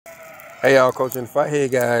Hey y'all, Coach in the Fight. Hey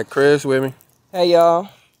guy, Chris with me. Hey y'all.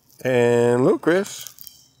 And look, Chris.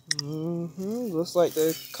 Looks like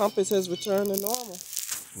the compass has returned to normal.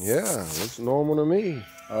 Yeah, looks normal to me.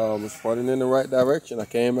 It's pointing in the right direction. I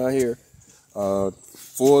came out here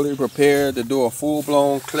fully prepared to do a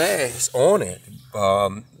full-blown class on it.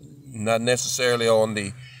 Not necessarily on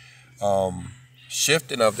the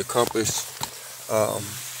shifting of the compass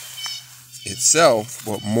itself,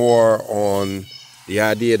 but more on the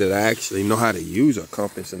idea that I actually know how to use a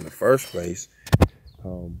compass in the first place.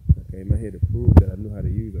 I came out here to prove that I knew how to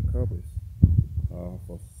use a compass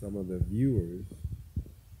for some of the viewers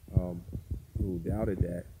who doubted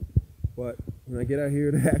that. But when I get out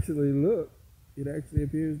here to actually look, it actually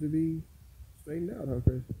appears to be straightened out, huh,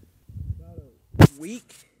 Chris? About a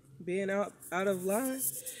week being out of line.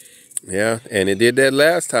 Yeah, and it did that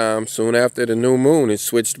last time. Soon after the new moon, it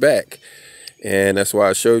switched back. And that's why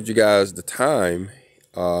I showed you guys the time,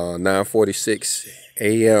 9:46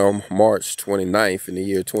 a.m. March 29th in the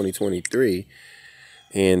year 2023.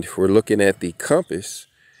 And we're looking at the compass,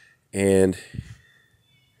 and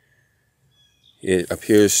it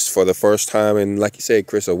appears for the first time in, like you said,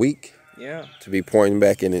 Chris, a week. Yeah. To be pointing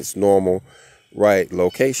back in its normal right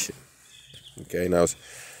location. Okay, now I was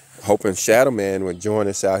hoping Shadow Man would join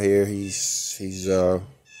us out here. He's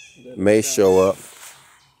may show up.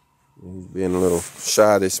 He's being a little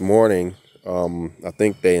shy this morning. I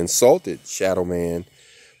think they insulted Shadow Man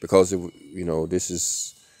because this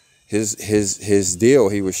is his deal.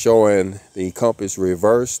 He was showing the compass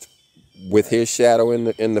reversed with his shadow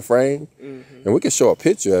in the frame, and we can show a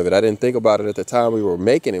picture of it. I didn't think about it at the time we were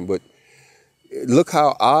making it, but look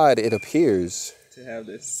how odd it appears to have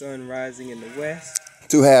the sun rising in the west.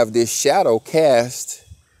 To have this shadow cast.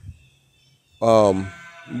 You're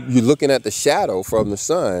looking at the shadow from the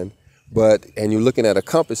sun, and you're looking at a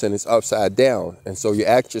compass and it's upside down. And so you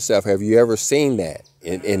ask yourself, have you ever seen that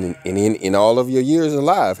in all of your years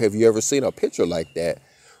alive? Have you ever seen a picture like that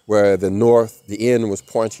where the end was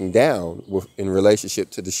pointing down in relationship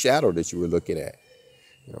to the shadow that you were looking at?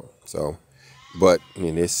 But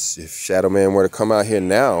if Shadow Man were to come out here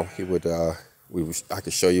now, he would. I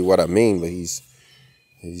could show you what I mean, but he's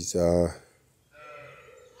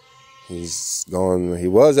gone. He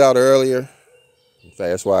was out earlier. In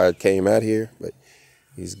fact, that's why I came out here, but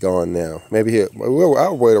he's gone now. Maybe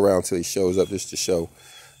I'll wait around till he shows up just to show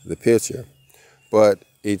the picture. But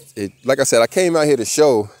like I said, I came out here to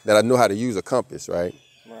show that I knew how to use a compass, right?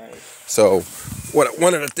 Right. So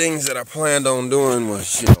one of the things that I planned on doing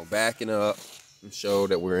was, backing up and show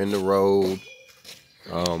that we're in the road.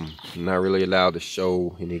 I'm not really allowed to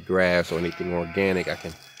show any grass or anything organic. I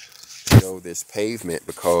can show this pavement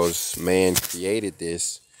because man created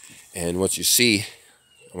this. And what you see,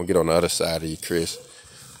 I'm gonna get on the other side of you, Chris.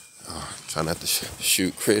 Try not to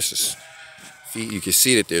shoot Chris's feet. You can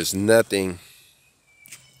see that there's nothing.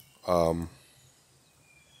 No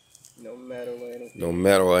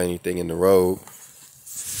metal or anything in the road.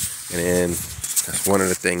 And then that's one of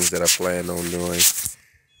the things that I plan on doing.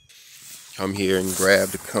 Come here and grab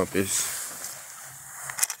the compass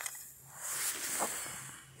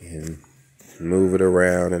and move it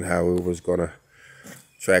around, and how it was gonna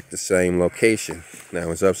track the same location.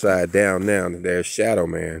 Now it's upside down now, and there's Shadow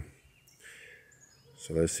Man.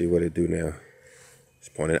 So let's see what it do now. It's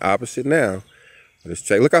pointing opposite now. Let's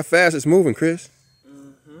check. Look how fast it's moving, Chris.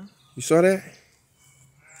 You saw that?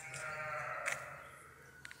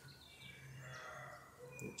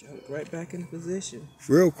 Jump right back into position.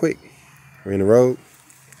 Real quick. We're in the road.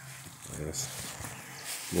 Let's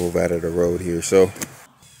move out of the road here. So,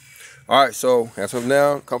 all right. So as of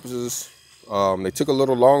now, compasses, they took a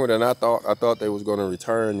little longer than I thought. I thought they was going to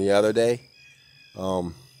return the other day,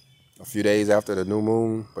 a few days after the new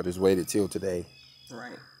moon, but it's waited till today.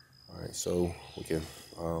 Right. All right. So we can,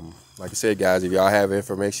 like I said, guys, if y'all have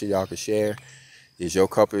information y'all can share. Is your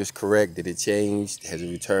compass correct? Did it change? Has it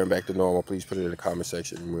returned back to normal? Please put it in the comment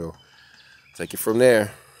section, and we'll take it from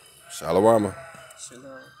there. Shalom.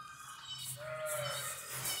 Shalom.